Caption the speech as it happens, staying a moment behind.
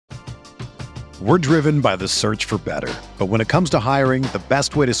We're driven by the search for better. But when it comes to hiring, the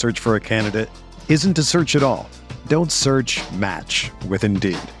best way to search for a candidate isn't to search at all. Don't search, match with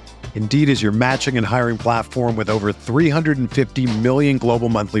Indeed. Indeed is your matching and hiring platform with over 350 million global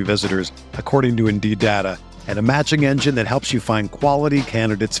monthly visitors, according to Indeed data, and a matching engine that helps you find quality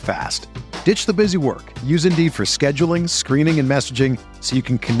candidates fast. Ditch the busy work. Use Indeed for scheduling, screening, and messaging so you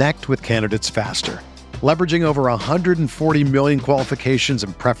can connect with candidates faster. Leveraging over 140 million qualifications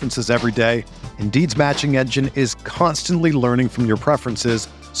and preferences every day, Indeed's matching engine is constantly learning from your preferences,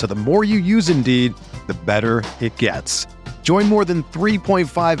 so the more you use Indeed, the better it gets. Join more than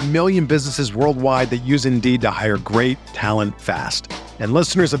 3.5 million businesses worldwide that use Indeed to hire great talent fast. And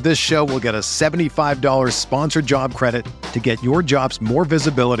listeners of this show will get a $75 sponsored job credit to get your jobs more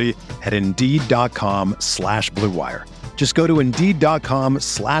visibility at Indeed.com/Blue Wire. Just go to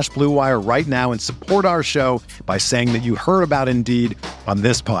Indeed.com/Blue Wire right now and support our show by saying that you heard about Indeed on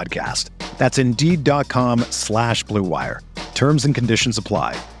this podcast. That's Indeed.com/Blue Wire. Terms and conditions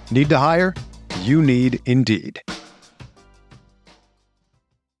apply. Need to hire? You need Indeed.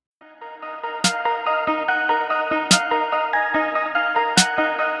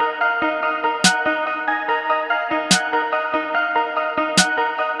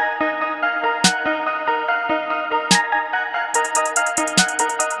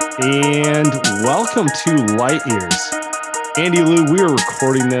 And welcome to Light Years. Andy Lou, we are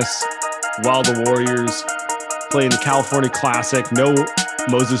recording this while the Warriors play in the California Classic. No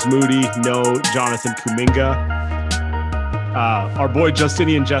Moses Moody, no Jonathan Kuminga. Our boy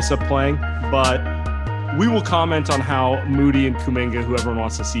Justinian Jessup playing, but we will comment on how Moody and Kuminga, who everyone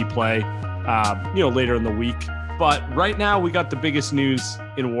wants to see play, later in the week. But right now, we got the biggest news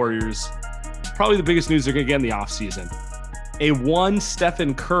in Warriors. Probably the biggest news they're going to get in the offseason.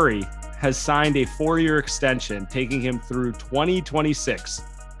 Stephen Curry has signed a 4-year extension, taking him through 2026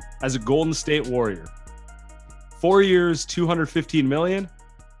 as a Golden State Warrior. 4 years, $215 million.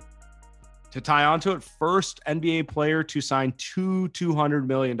 To tie onto it, first NBA player to sign two $200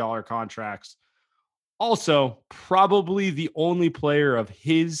 million contracts. Also, probably the only player of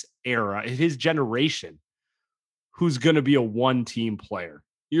his era, his generation, who's going to be a one-team player.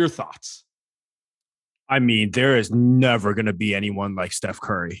 Your thoughts? I mean, there is never going to be anyone like Steph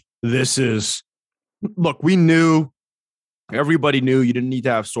Curry. Everybody knew, you didn't need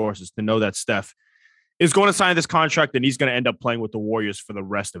to have sources to know that Steph is going to sign this contract and he's going to end up playing with the Warriors for the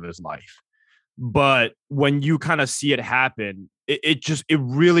rest of his life. But when you kind of see it happen, it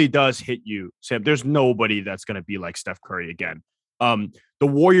really does hit you, Sam. There's nobody that's going to be like Steph Curry again. The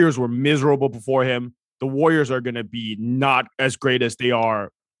Warriors were miserable before him. The Warriors are going to be not as great as they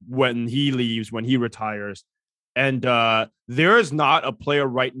are when he leaves, when he retires. And there is not a player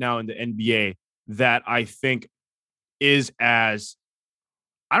right now in the NBA that I think is as,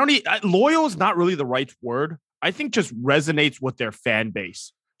 loyal is not really the right word. I think just resonates with their fan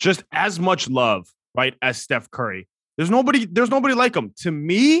base. Just as much love, right, as Steph Curry. There's nobody like him. To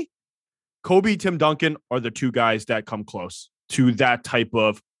me, Kobe, Tim Duncan are the two guys that come close to that type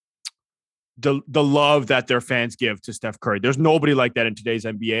of the love that their fans give to Steph Curry. There's nobody like that in today's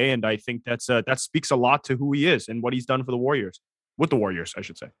NBA, and I think that speaks a lot to who he is and what he's done for the Warriors. With the Warriors, I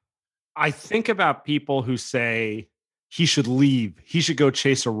should say. I think about people who say he should leave, he should go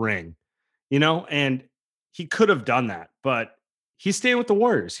chase a ring, and he could have done that, but he's staying with the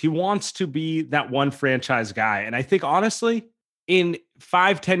Warriors. He wants to be that one franchise guy, and I think honestly, in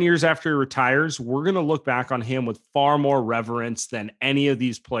 5-10 years after he retires, we're going to look back on him with far more reverence than any of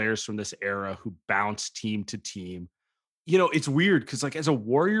these players from this era who bounce team to team. It's weird because as a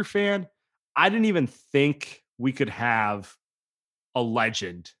Warrior fan, I didn't even think we could have a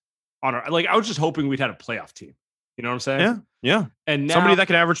legend on our, I was just hoping we'd had a playoff team. You know what I'm saying? Yeah. And now, somebody that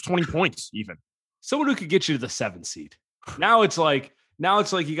could average 20 points even. Someone who could get you to the 7th seed. Now it's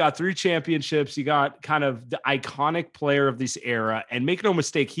like you got 3 championships. You got kind of the iconic player of this era. And make no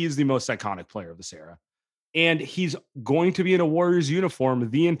mistake, he's the most iconic player of this era. And he's going to be in a Warriors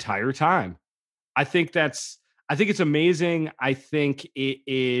uniform the entire time. I think it's amazing. I think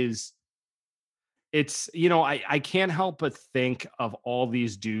I can't help but think of all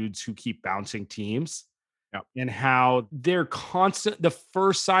these dudes who keep bouncing teams. Yep. And how they're constant. The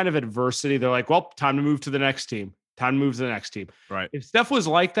first sign of adversity, they're like, well, time to move to the next team. Right. If Steph was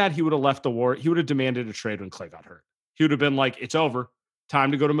like that, he would have left the war. He would have demanded a trade when Clay got hurt. He would have been like, it's over.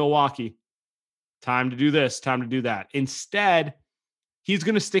 Time to go to Milwaukee. Time to do this. Time to do that. Instead, he's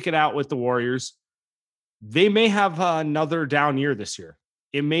going to stick it out with the Warriors. They may have another down year this year.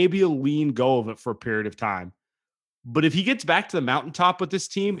 It may be a lean go of it for a period of time. But if he gets back to the mountaintop with this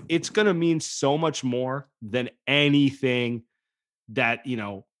team, it's going to mean so much more than anything that,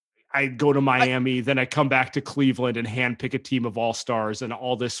 I go to Miami, then I come back to Cleveland and handpick a team of all-stars and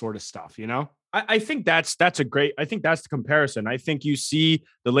all this sort of stuff, you know? I think that's the comparison. I think you see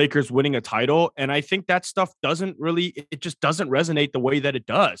the Lakers winning a title, and I think that stuff it just doesn't resonate the way that it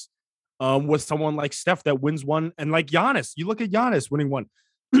does with someone like Steph that wins one, and like Giannis. You look at Giannis winning one.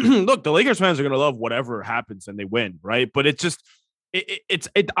 Look, the Lakers fans are gonna love whatever happens and they win, right? But it's just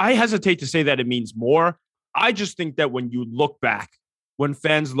I hesitate to say that it means more. I just think that when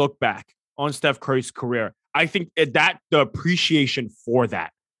fans look back on Steph Curry's career, I think that the appreciation for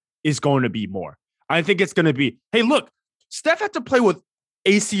that is going to be more. I think it's going to be, hey, look, Steph had to play with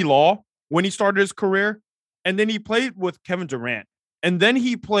AC Law when he started his career, and then he played with Kevin Durant, and then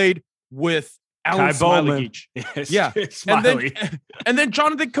he played with Alan Smiley. Yeah. And then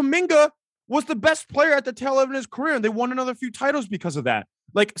Jonathan Kuminga was the best player at the tail end of his career, and they won another few titles because of that.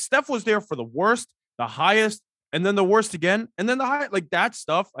 Like, Steph was there for the worst, the highest, and then the worst again, and then the high. Like, that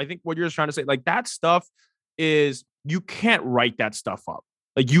stuff, I think what you're just trying to say, like, that stuff is, you can't write that stuff up.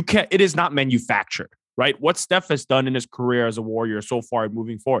 Like, you can't, it is not manufactured, right? What Steph has done in his career as a Warrior so far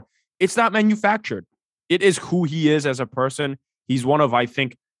moving forward, it's not manufactured. It is who he is as a person. He's one of, I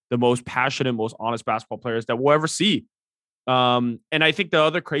think, the most passionate, most honest basketball players that we'll ever see. And I think the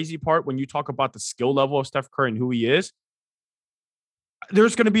other crazy part, when you talk about the skill level of Steph Curry and who he is,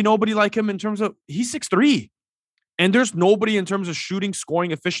 there's going to be nobody like him in terms of, he's 6'3", and there's nobody in terms of shooting,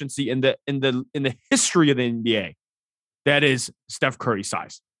 scoring efficiency in the history of the NBA that is Steph Curry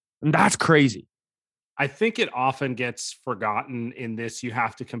size. And that's crazy. I think it often gets forgotten in this you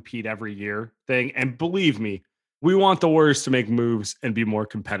have to compete every year thing. And believe me, we want the Warriors to make moves and be more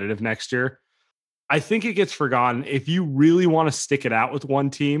competitive next year. I think it gets forgotten. If you really want to stick it out with one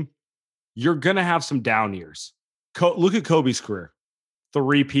team, you're going to have some down years. Look at Kobe's career. The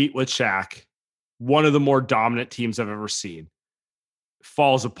repeat with Shaq, one of the more dominant teams I've ever seen.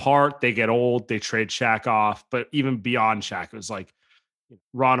 Falls apart, they get old, they trade Shaq off. But even beyond Shaq, it was like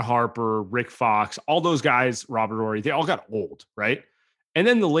Ron Harper, Rick Fox, all those guys, Robert Horry, they all got old, right? And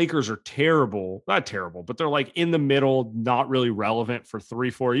then the Lakers are terrible, not terrible, but they're like in the middle, not really relevant for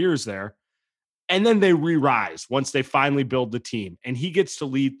 3-4 years there. And then they re-rise once they finally build the team. And he gets to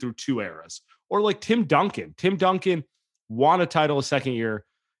lead through two eras. Or like Tim Duncan. Tim Duncan won a title his second year.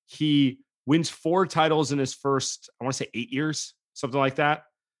 He wins 4 titles in his first, I want to say 8 years. Something like that.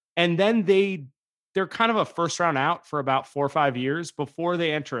 And then they're kind of a first round out for about 4 or 5 years before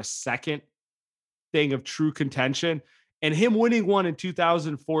they enter a second thing of true contention. And him winning one in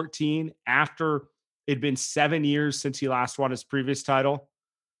 2014 after it'd been 7 years since he last won his previous title.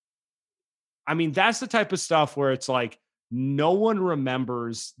 I mean, that's the type of stuff where it's like, no one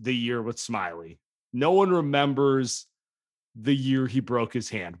remembers the year with Smiley. No one remembers the year he broke his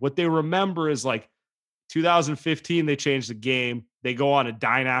hand. What they remember is like, 2015, they changed the game. They go on a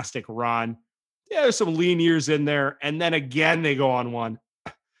dynastic run. Yeah, there's some lean years in there. And then again, they go on one.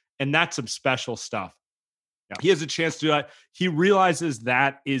 And that's some special stuff. Yeah. He has a chance to do that. He realizes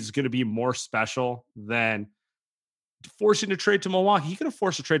that is going to be more special than forcing to trade to Milwaukee. He could have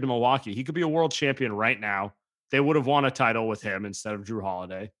forced a trade to Milwaukee. He could be a world champion right now. They would have won a title with him instead of Drew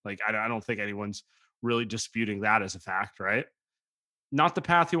Holiday. Like, I don't think anyone's really disputing that as a fact, right? Not the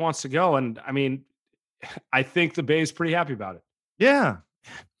path he wants to go. And I mean, I think the Bay is pretty happy about it. Yeah.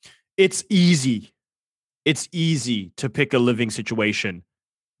 It's easy. It's easy to pick a living situation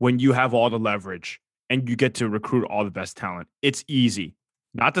when you have all the leverage and you get to recruit all the best talent. It's easy.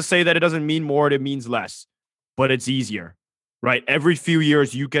 Not to say that it doesn't mean more, it means less, but it's easier, right? Every few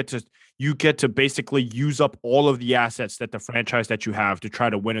years you get to basically use up all of the assets that the franchise that you have to try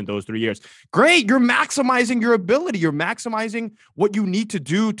to win in those 3 years. Great. You're maximizing your ability. You're maximizing what you need to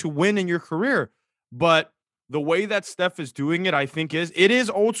do to win in your career. But the way that Steph is doing it, I think it is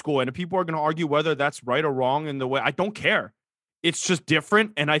old school. And people are going to argue whether that's right or wrong in the way. I don't care. It's just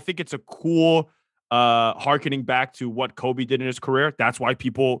different. And I think it's a cool hearkening back to what Kobe did in his career. That's why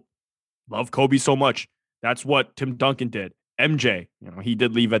people love Kobe so much. That's what Tim Duncan did. MJ, he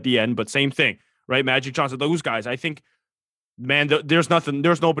did leave at the end, but same thing, right? Magic Johnson, those guys, I think, man, there's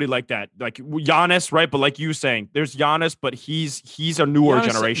nobody like that. Like Giannis, right? But like you saying, there's Giannis, but he's a newer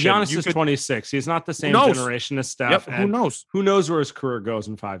generation. Giannis is 26. He's not the same generation as Steph. Yep, who knows? Who knows where his career goes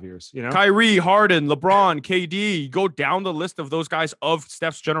in 5 years? Kyrie, Harden, LeBron, KD. Go down the list of those guys of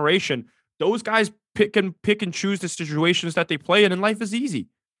Steph's generation. Those guys pick and choose the situations that they play in, and life is easy.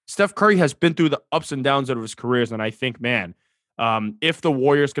 Steph Curry has been through the ups and downs of his careers, and I think, man, if the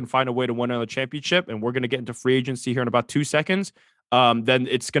Warriors can find a way to win another championship, and we're going to get into free agency here in about 2 seconds, then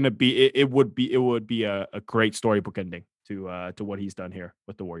it's going to be it would be a great storybook ending to what he's done here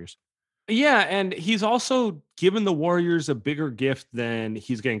with the Warriors. Yeah, and he's also given the Warriors a bigger gift than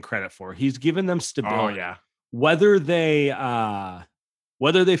he's getting credit for. He's given them Oh stability. yeah. Whether they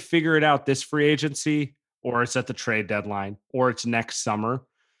figure it out this free agency or it's at the trade deadline or it's next summer,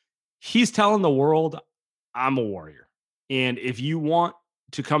 he's telling the world, I'm a Warrior. And if you want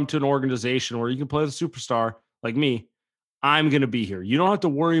to come to an organization where you can play the superstar like me, I'm going to be here. You don't have to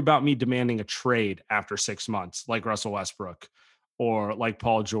worry about me demanding a trade after 6 months like Russell Westbrook or like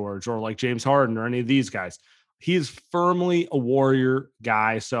Paul George or like James Harden or any of these guys. He is firmly a Warrior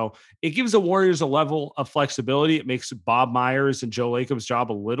guy. So it gives the Warriors a level of flexibility. It makes Bob Myers and Joe Lacob's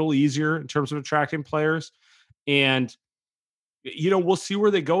job a little easier in terms of attracting players. And we'll see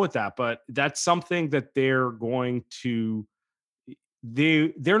where they go with that, but that's something that they're not going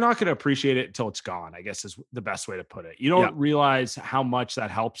to appreciate it until it's gone, I guess is the best way to put it. You don't realize how much that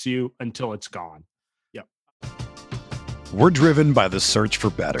helps you until it's gone. Yep. We're driven by the search for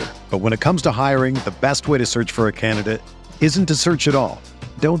better. But when it comes to hiring, the best way to search for a candidate isn't to search at all.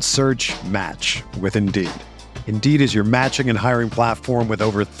 Don't search, match with Indeed. Indeed is your matching and hiring platform with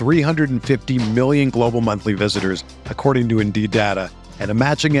over 350 million global monthly visitors, according to Indeed data, and a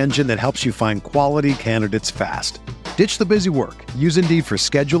matching engine that helps you find quality candidates fast. Ditch the busy work. Use Indeed for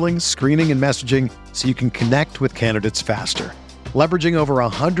scheduling, screening, and messaging so you can connect with candidates faster. Leveraging over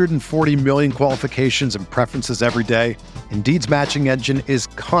 140 million qualifications and preferences every day, Indeed's matching engine is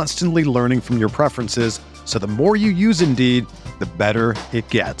constantly learning from your preferences, so the more you use Indeed, the better it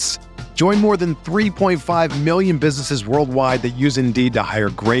gets. Join more than 3.5 million businesses worldwide that use Indeed to hire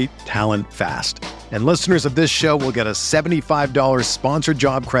great talent fast. And listeners of this show will get a $75 sponsored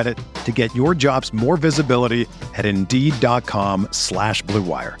job credit to get your jobs more visibility at Indeed.com/Blue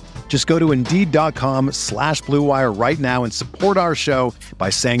Wire. Just go to Indeed.com/Blue Wire right now and support our show by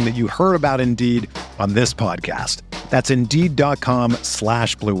saying that you heard about Indeed on this podcast. That's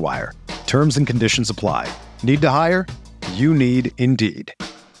Indeed.com/Blue Wire. Terms and conditions apply. Need to hire? You need Indeed.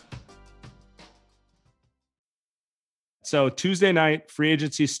 So Tuesday night, free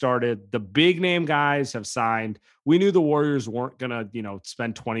agency started. The big name guys have signed. We knew the Warriors weren't going to,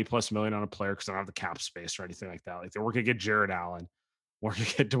 spend 20 plus million on a player because they don't have the cap space or anything like that. Like they weren't going to get Jared Allen or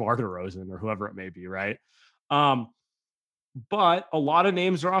get DeMar DeRozan or whoever it may be, right? But a lot of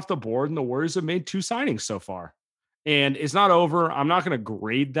names are off the board, and the Warriors have made 2 signings so far. And it's not over. I'm not going to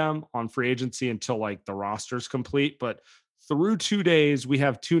grade them on free agency until like the roster's complete. But through 2 days, we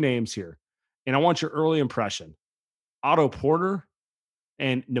have 2 names here. And I want your early impression. Otto Porter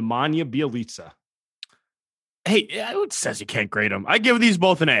and Nemanja Bjelica. Hey, it says you can't grade them. I give these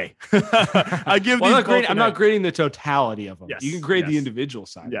both an A. I give well, these both I'm not grading the totality of them. Yes, you can grade the individual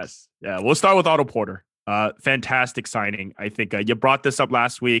side. Yes. Yeah. We'll start with Otto Porter. Fantastic signing. I think you brought this up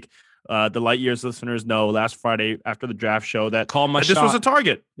last week. The Light Years listeners know last Friday after the draft show that this was a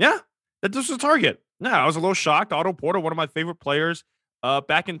target. Yeah. That this was a target. Yeah. I was a little shocked. Otto Porter, one of my favorite players.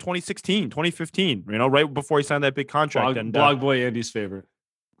 Back in 2016, 2015, right before he signed that big contract. Blog boy Andy's favorite.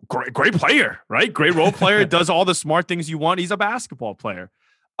 Great player, right? Great role player. Does all the smart things you want. He's a basketball player.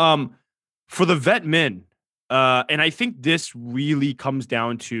 For the vet men, and I think this really comes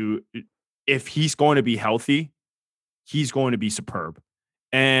down to if he's going to be healthy, he's going to be superb.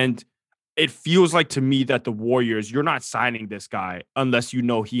 And it feels like to me that the Warriors, you're not signing this guy unless you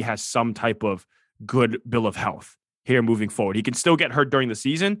know he has some type of good bill of health here moving forward. He can still get hurt during the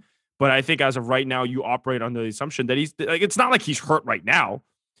season, but I think as of right now, you operate under the assumption that he's like, it's not like he's hurt right now.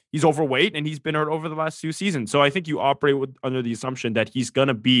 He's overweight and he's been hurt over the last 2 seasons. So I think you operate under the assumption that he's going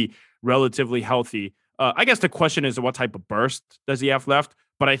to be relatively healthy. I guess the question is what type of burst does he have left?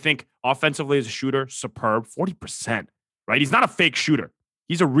 But I think offensively as a shooter, superb, 40%, right? He's not a fake shooter.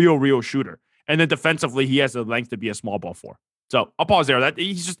 He's a real shooter. And then defensively, he has the length to be a small ball 4. So I'll pause there. I think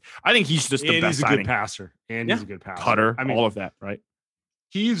he's just the best he's a good passer. And he's a good passer. Cutter, all of that, right?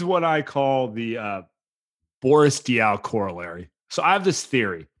 He's what I call the Boris Diaw corollary. So I have this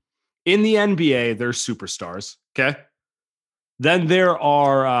theory. In the NBA, there's superstars, okay? Then there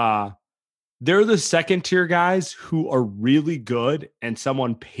are they're the second tier guys who are really good and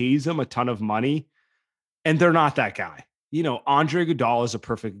someone pays them a ton of money and they're not that guy. Andre Iguodala is a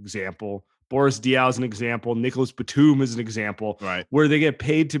perfect example. Boris Diaw is an example. Nicholas Batum is an example, right? Where they get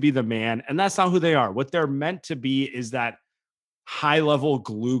paid to be the man, and that's not who they are. What they're meant to be is that high-level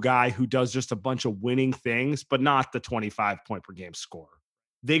glue guy who does just a bunch of winning things, but not the 25-point-per-game scorer.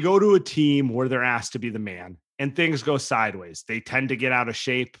 They go to a team where they're asked to be the man, and things go sideways. They tend to get out of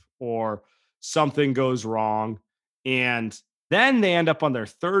shape or something goes wrong, and then they end up on their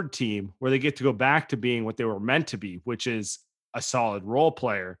third team where they get to go back to being what they were meant to be, which is a solid role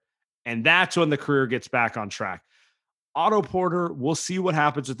player. And that's when the career gets back on track. Otto Porter, we'll see what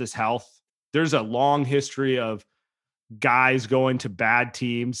happens with his health. There's a long history of guys going to bad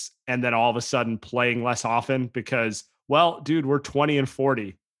teams and then all of a sudden playing less often because, well, dude, we're 20 and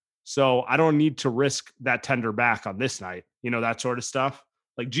 40. So I don't need to risk that tender back on this night. That sort of stuff.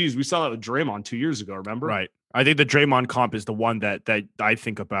 Like, geez, we saw that with Draymond 2 years ago, remember? Right. I think the Draymond comp is the one that I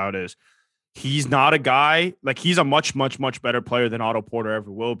think about is he's not a guy, like he's a much, much, much better player than Otto Porter ever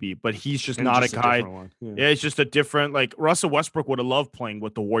will be, but he's just not a guy. Yeah, it's just a different, like Russell Westbrook would have loved playing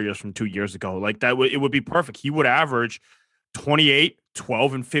with the Warriors from 2 years ago. Like that, it would be perfect. He would average 28,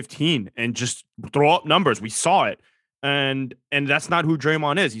 12, and 15 and just throw up numbers. We saw it. And that's not who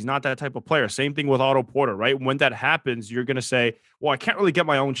Draymond is. He's not that type of player. Same thing with Otto Porter, right? When that happens, you're going to say, well, I can't really get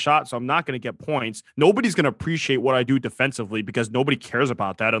my own shot, so I'm not going to get points. Nobody's going to appreciate what I do defensively because nobody cares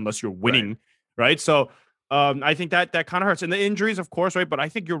about that unless you're winning, right? So I think that kind of hurts. And the injuries, of course, right? But I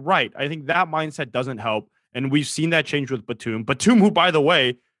think you're right. I think that mindset doesn't help. And we've seen that change with Batum. Batum, who, by the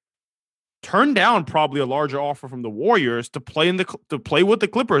way, turned down probably a larger offer from the Warriors to play with the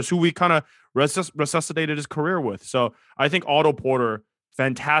Clippers, who we kind of resuscitated his career with. So I think Otto Porter,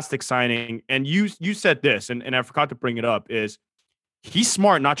 fantastic signing. And you said this, and I forgot to bring it up, is he's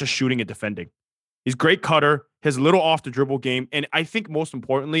smart, not just shooting and defending. He's great cutter, his little off the dribble game. And I think most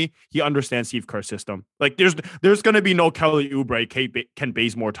importantly, he understands Steve Kerr's system. Like there's going to be no Kelly Oubre, Ken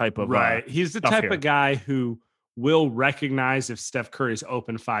Bazemore type of right. He's the type of guy who will recognize if Steph Curry is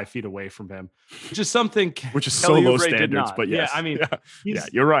open 5 feet away from him, which is something which is Kelly so low Oubre standards, but yes. Yeah, I mean,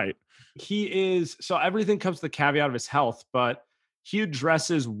 you're right. He is, so everything comes to the caveat of his health, but he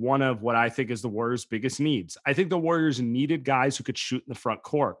addresses one of what I think is the Warriors' biggest needs. I think the Warriors needed guys who could shoot in the front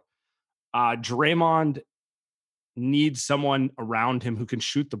court. Draymond needs someone around him who can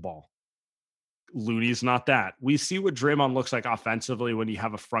shoot the ball. Looney's not that. We see what Draymond looks like offensively when you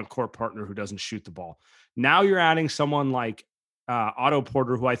have a front court partner who doesn't shoot the ball. Now you're adding someone like Otto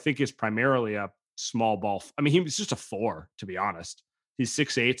Porter, who I think is primarily a small ball. I mean, he was just a 4, to be honest. He's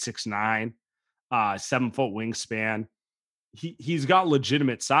 6'8", 6'9", 7-foot wingspan. He's got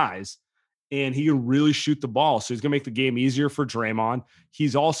legitimate size, and he can really shoot the ball. So he's going to make the game easier for Draymond.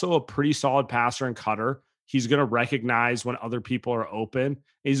 He's also a pretty solid passer and cutter. He's going to recognize when other people are open.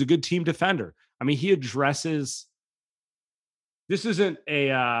 He's a good team defender. I mean, he addresses. This isn't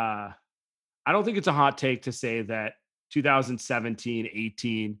a. I don't think it's a hot take to say that 2017,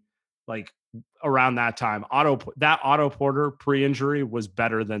 18, like around that time, Otto Porter pre-injury was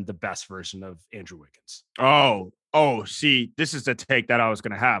better than the best version of Andrew Wiggins. Oh, see, this is the take that I was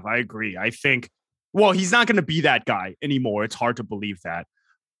going to have. I agree. I think, well, he's not going to be that guy anymore. It's hard to believe that.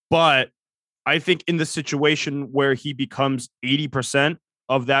 But I think in the situation where he becomes 80%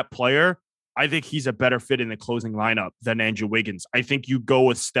 of that player, I think he's a better fit in the closing lineup than Andrew Wiggins. I think you go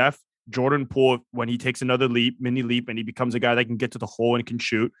with Steph, Jordan Poole, when he takes another mini leap, and he becomes a guy that can get to the hole and can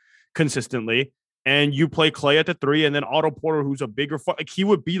shoot consistently. And you play Clay at the 3, and then Otto Porter, who's a bigger, like he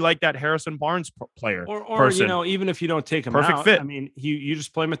would be like that Harrison Barnes player. Or even if you don't take him perfect out, fit. I mean, you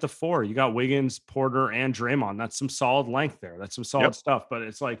just play him at the 4. You got Wiggins, Porter, and Draymond. That's some solid length there. That's some solid stuff. But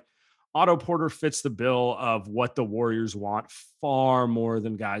it's like Otto Porter fits the bill of what the Warriors want far more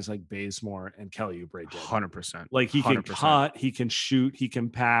than guys like Bazemore and Kelly Oubre did. 100%. Like he 100%. Can cut, he can shoot, he can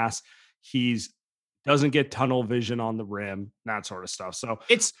pass. Doesn't get tunnel vision on the rim, that sort of stuff. So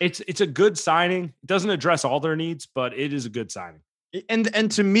it's a good signing. It doesn't address all their needs, but it is a good signing.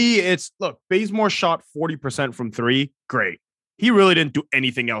 And to me, it's look, Bazemore shot 40% from 3. Great. He really didn't do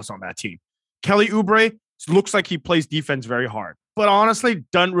anything else on that team. Kelly Oubre looks like he plays defense very hard, but honestly,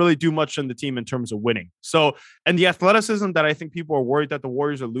 doesn't really do much on the team in terms of winning. So, and the athleticism that I think people are worried that the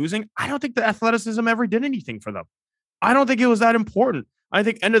Warriors are losing, I don't think the athleticism ever did anything for them. I don't think it was that important. I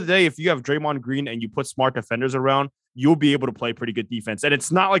think end of the day, if you have Draymond Green and you put smart defenders around, you'll be able to play pretty good defense. And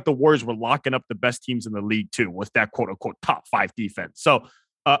it's not like the Warriors were locking up the best teams in the league too with that quote unquote top 5 defense. So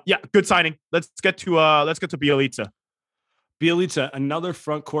good signing. Let's get to Bjelica. Bjelica, another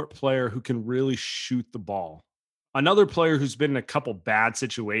front court player who can really shoot the ball. Another player who's been in a couple bad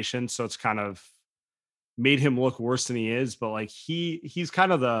situations, so it's kind of made him look worse than he is, but like he's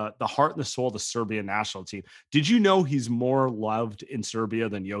kind of the heart and the soul of the Serbian national team. Did you know he's more loved in Serbia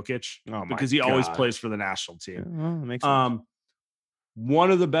than Jokic? Because he always plays for the national team. Yeah, makes sense.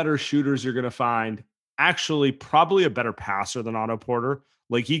 One of the better shooters you're going to find, actually probably a better passer than Otto Porter.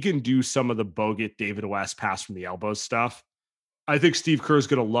 Like he can do some of the Bogut, David West pass from the elbow stuff. I think Steve Kerr is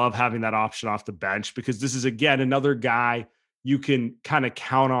going to love having that option off the bench because this is, again, another guy you can kind of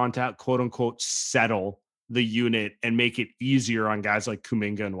count on to quote unquote settle the unit and make it easier on guys like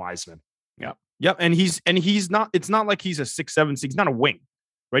Kuminga and Wiseman. Yep. And he's not, it's not like he's a 6'7", he's not a wing.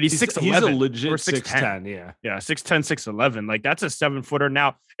 right? He's 6'11", he's a legit or 6'10", yeah. Yeah, 6'10", 6'11". Like, that's a 7-footer.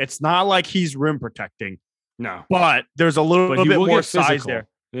 Now, it's not like he's rim protecting. No. But there's a little bit more size there.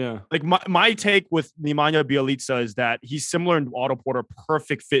 Yeah. Like, my take with Nemanja Bjelica is that he's similar in Otto Porter,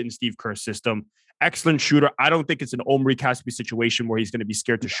 perfect fit in Steve Kerr's system. Excellent shooter. I don't think it's an Omri Caspi situation where he's going to be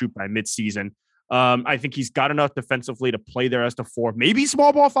scared to shoot by midseason. I think he's got enough defensively to play there as the 4, maybe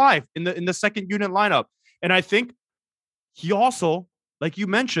small ball 5 in the second unit lineup. And I think he also, like you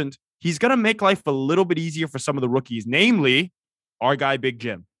mentioned, he's going to make life a little bit easier for some of the rookies, namely our guy, Big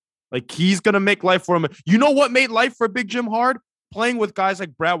Jim. Like, he's going to make life for him. You know what made life for Big Jim hard? Playing with guys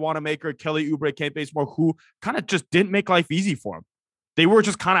like Brad Wanamaker, Kelly Oubre, Kent Bazemore, who kind of just didn't make life easy for him. They were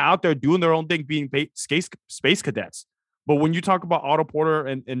just kind of out there doing their own thing, being space cadets. But when you talk about Otto Porter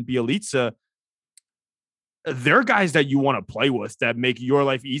and Bjelica, they're guys that you want to play with that make your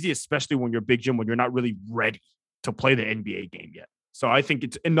life easy, especially when you're Big Jim, when you're not really ready to play the NBA game yet. So I think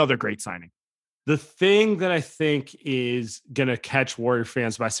it's another great signing. The thing that I think is going to catch Warrior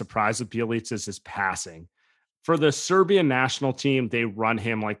fans by surprise with Bjelica is his passing. For the Serbian national team, they run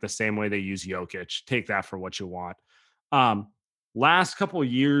him like the same way they use Jokic. Take that for what you want. Last couple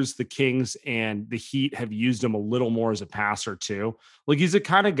of years, the Kings and the Heat have used him a little more as a passer too. Like, he's the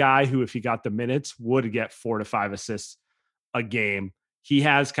kind of guy who, if he got the minutes, would get 4 to 5 assists a game. He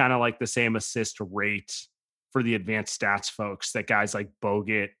has kind of like the same assist rate for the advanced stats folks that guys like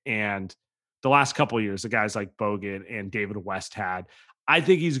Bogut and the last couple of years, the guys like Bogut and David West had. I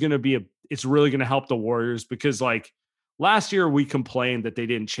think he's going to it's really going to help the Warriors because, like, last year we complained that they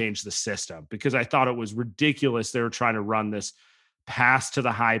didn't change the system because I thought it was ridiculous. They were trying to run this pass to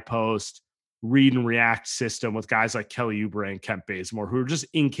the high post, read and react system with guys like Kelly Oubre and Kent Bazemore, who are just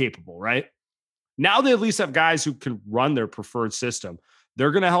incapable, right? Now they at least have guys who can run their preferred system.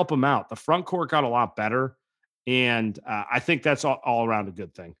 They're going to help them out. The front court got a lot better, and I think that's all around a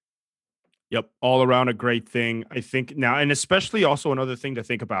good thing. Yep, all around a great thing, I think now, and especially also another thing to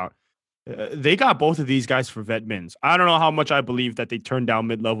think about. They got both of these guys for vet mins. I don't know how much I believe that they turned down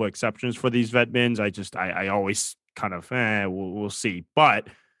mid-level exceptions for these vet mins. I always kind of, we'll see. But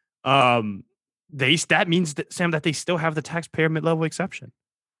that means that, Sam, that they still have the taxpayer mid-level exception.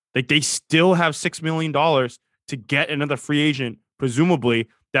 Like, they still have $6 million to get another free agent, presumably.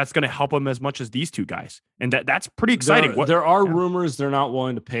 That's going to help them as much as these two guys. And that's pretty exciting. There are rumors they're not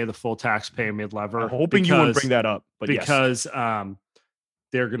willing to pay the full taxpayer mid-level. I'm hoping you wouldn't bring that up. But because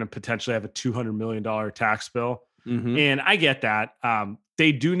they're going to potentially have a $200 million tax bill. Mm-hmm. And I get that.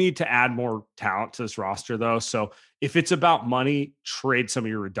 They do need to add more talent to this roster, though. So if it's about money, trade some of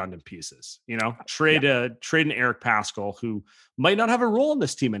your redundant pieces. Trade an Eric Paschall, who might not have a role in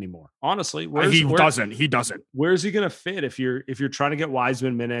this team anymore. Honestly, he doesn't. Where's he going to fit if you're trying to get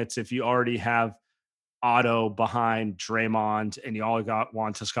Wiseman minutes? If you already have Otto behind Draymond and you all got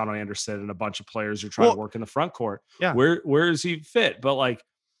Juan Toscano Anderson and a bunch of players you're trying to work in the front court. Yeah, where does he fit? But like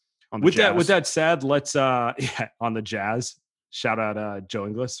with that said, let's on the Jazz. Shout out Joe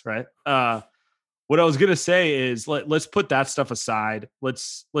Ingles, right? What I was gonna say is let's put that stuff aside.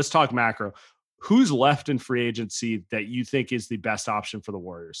 Let's talk macro. Who's left in free agency that you think is the best option for the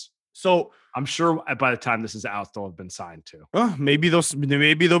Warriors? So I'm sure by the time this is out, they'll have been signed too. Maybe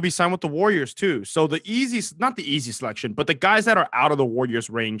they'll be signed with the Warriors too. So not the easy selection, but the guys that are out of the Warriors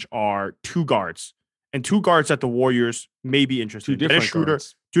range are 2 guards. And 2 guards that the Warriors may be interested in.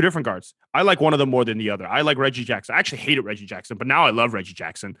 Two different guards. I like one of them more than the other. I like Reggie Jackson. I actually hated Reggie Jackson, but now I love Reggie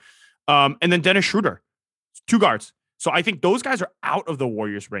Jackson. And then Dennis Schroeder. 2 guards. So I think those guys are out of the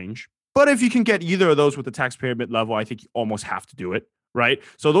Warriors range. But if you can get either of those with the taxpayer mid-level, I think you almost have to do it, right?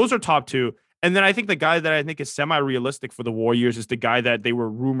 So those are top 2. And then I think the guy that I think is semi-realistic for the Warriors is the guy that they were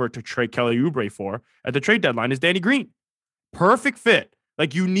rumored to trade Kelly Oubre for at the trade deadline is Danny Green. Perfect fit.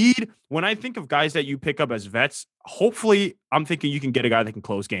 Like, when I think of guys that you pick up as vets, hopefully I'm thinking you can get a guy that can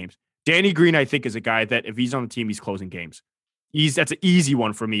close games. Danny Green, I think, is a guy that if he's on the team, he's closing games. That's an easy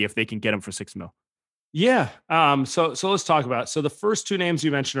one for me if they can get him for $6 million. Yeah. So let's talk about it. So the first 2 names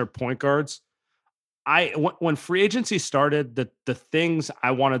you mentioned are point guards. When free agency started, the things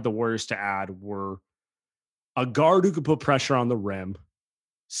I wanted the Warriors to add were a guard who could put pressure on the rim,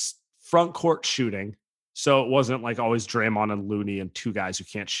 front court shooting. So it wasn't like always Draymond and Looney and 2 guys who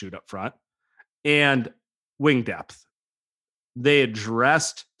can't shoot up front, and wing depth. They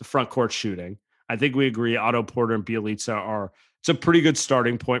addressed the front court shooting. I think we agree Otto Porter and Bjelica it's a pretty good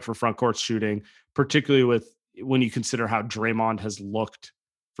starting point for front court shooting, particularly when you consider how Draymond has looked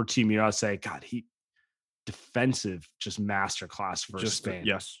for Team USA. God, defensive, just masterclass for Spain.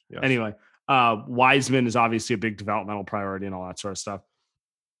 Yes. Anyway, Wiseman is obviously a big developmental priority and all that sort of stuff.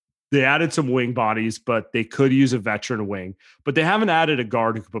 They added some wing bodies, but they could use a veteran wing. But they haven't added a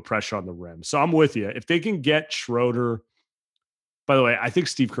guard who can put pressure on the rim. So I'm with you. If they can get Schroeder, by the way, I think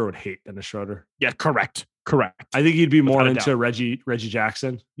Steve Kerr would hate Dennis Schroeder. Yeah, correct. I think he'd be more Without a into Reggie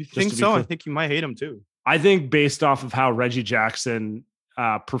Jackson. You think so? I think you might hate him too. I think based off of how Reggie Jackson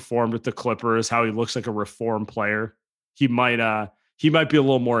performed with the Clippers, how he looks like a reformed player, he might be a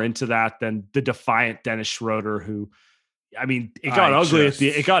little more into that than the defiant Dennis Schroeder, who, I mean, it got ugly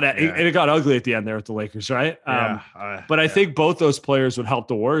at the end there with the Lakers, right? But I think both those players would help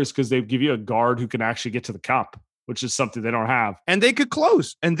the Warriors because they give you a guard who can actually get to the cup, which is something they don't have. And they could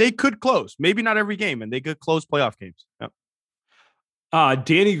close. Maybe not every game, and they could close playoff games. Yep.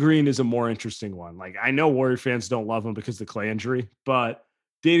 Danny Green is a more interesting one. Like, I know Warrior fans don't love him because of the Clay injury, but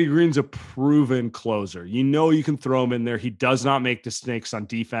Danny Green's a proven closer. You know, you can throw him in there. He does not make mistakes on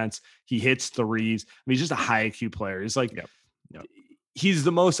defense. He hits threes. I mean, he's just a high IQ player. He's like, he's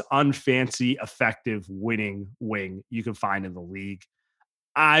the most unfancy, effective, winning wing you can find in the league.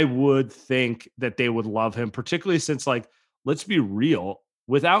 I would think that they would love him, particularly since, like, let's be real,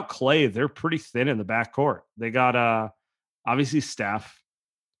 without Clay, they're pretty thin in the backcourt. They got obviously Steph.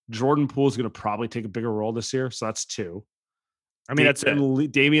 Jordan Poole's going to probably take a bigger role this year, so that's 2. I mean, that's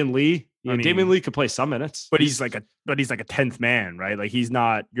it. Damian Lee. Damian Lee could play some minutes, but he's like a 10th man, right? Like, you're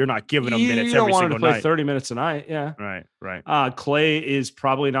not giving him minutes every single night. You don't want him to play 30 minutes a night. Yeah. Right. Clay is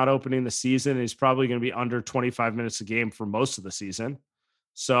probably not opening the season. He's probably going to be under 25 minutes a game for most of the season.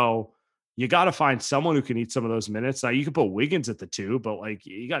 So you got to find someone who can eat some of those minutes. Now, you can put Wiggins at the 2, but, like,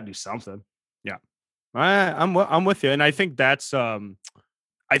 you got to do something. Yeah. I'm with you. And I think that's, I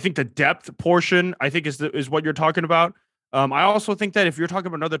think the depth portion, I think is what you're talking about. I also think that if you're talking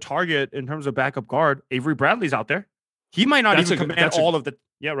about another target in terms of backup guard, Avery Bradley's out there. He might not even command all of the.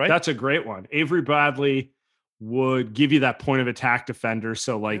 Yeah, right. That's a great one. Avery Bradley would give you that point of attack defender.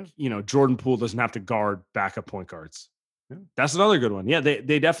 So, like, Jordan Poole doesn't have to guard backup point guards. Yeah. That's another good one. Yeah,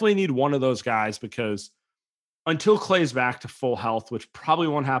 they definitely need one of those guys because until Clay's back to full health, which probably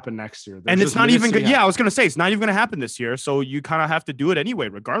won't happen next year. And it's not even good. Yeah, I was going to say, it's not even going to happen this year. So you kind of have to do it anyway,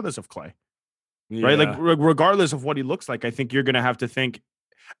 regardless of Clay. Yeah. Right? Like, regardless of what he looks like, I think you're going to have to think,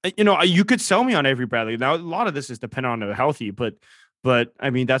 you could sell me on Avery Bradley. Now, a lot of this is dependent on how healthy, but I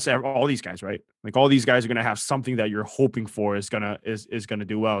mean, that's all these guys, right? Like, all these guys are going to have something that you're hoping for is going to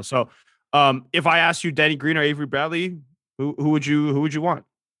do well. So if I ask you Danny Green or Avery Bradley, who would you want?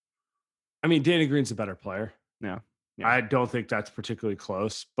 I mean, Danny Green's a better player. Yeah. I don't think that's particularly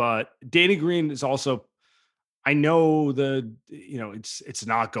close, but Danny Green is also, I know it's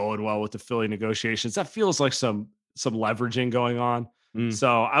not going well with the Philly negotiations. That feels like some leveraging going on.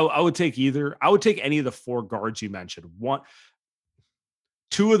 So I would take either. I would take any of the 4 guards you mentioned.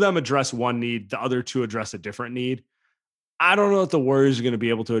 2 of them address one need. The other 2 address a different need. I don't know if the Warriors are going to be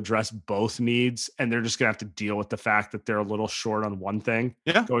able to address both needs, and they're just going to have to deal with the fact that they're a little short on one thing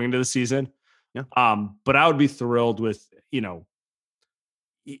going into the season. Yeah. But I would be thrilled with,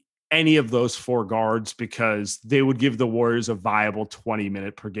 any of those 4 guards because they would give the Warriors a viable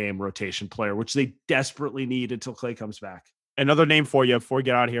 20-minute per game rotation player, which they desperately need until Clay comes back. Another name for you before we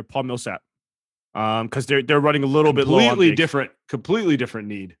get out of here, Paul Millsap. Because they're running a little bit low on completely different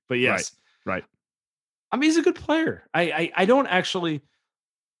need. But yes. Right. I mean, he's a good player. I don't actually,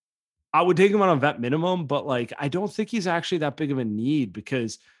 I would take him on a vet minimum, but, like, I don't think he's actually that big of a need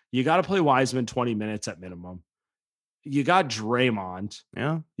because you got to play Wiseman 20 minutes at minimum. You got Draymond.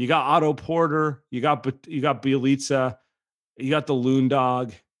 Yeah. You got Otto Porter. You got Bjelica. You got the Loon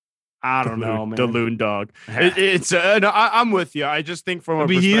Dog. I don't know, man. The Loon Dog. I'm with you. I just think from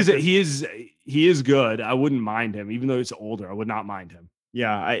he is good. I wouldn't mind him, even though he's older. I would not mind him.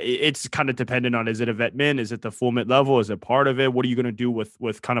 Yeah, it's kind of dependent on, is it a vet min? Is it the full mid level? Is it part of it? What are you going to do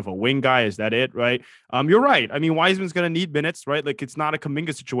with kind of a wing guy? Is that it, right? You're right. I mean, Wiseman's going to need minutes, right? Like, it's not a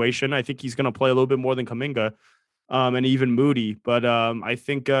Kuminga situation. I think he's going to play a little bit more than Kuminga and even Moody. But I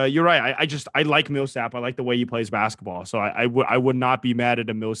think you're right. I like Millsap. I like the way he plays basketball. So I would not be mad at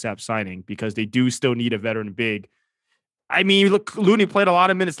a Millsap signing because they do still need a veteran big. I mean, look, Looney played a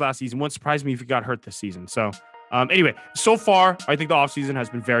lot of minutes last season. Wouldn't surprise me if he got hurt this season. So anyway, so far, I think the offseason has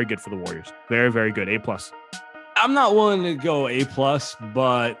been very good for the Warriors. Very, very good. A+. I'm not willing to go A+,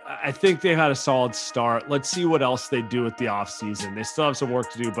 but I think they had a solid start. Let's see what else they do with the offseason. They still have some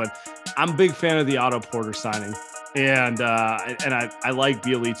work to do, but I'm a big fan of the Otto Porter signing. And I like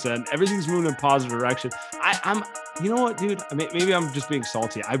Bjelica, and everything's moving in a positive direction. I'm you know what, dude? I mean, maybe I'm just being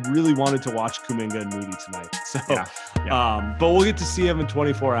salty. I really wanted to watch Kuminga and Moody tonight. So, but we'll get to see him in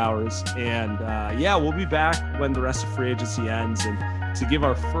 24 hours. And we'll be back when the rest of free agency ends and to give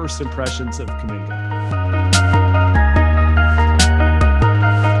our first impressions of Kuminga.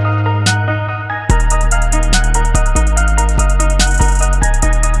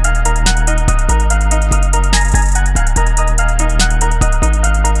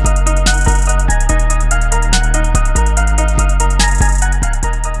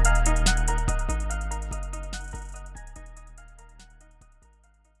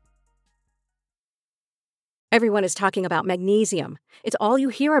 Everyone is talking about magnesium. It's all you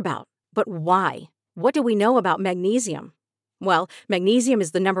hear about. But why? What do we know about magnesium? Well, magnesium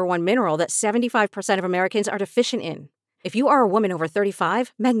is the number one mineral that 75% of Americans are deficient in. If you are a woman over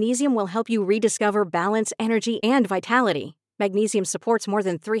 35, magnesium will help you rediscover balance, energy, and vitality. Magnesium supports more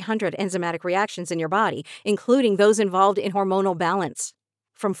than 300 enzymatic reactions in your body, including those involved in hormonal balance.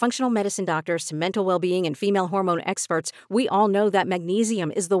 From functional medicine doctors to mental well-being and female hormone experts, we all know that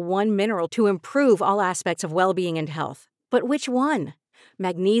magnesium is the one mineral to improve all aspects of well-being and health. But which one?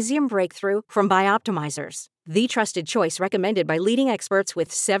 Magnesium Breakthrough from Bioptimizers, the trusted choice recommended by leading experts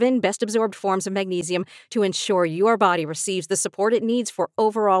with 7 best-absorbed forms of magnesium to ensure your body receives the support it needs for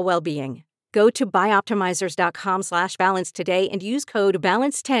overall well-being. Go to bioptimizers.com/balance today and use code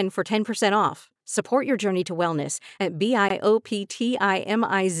BALANCE10 for 10% off. Support your journey to wellness at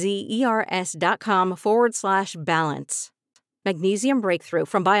bioptimizers.com/balance. Magnesium Breakthrough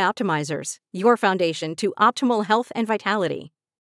from Bioptimizers, your foundation to optimal health and vitality.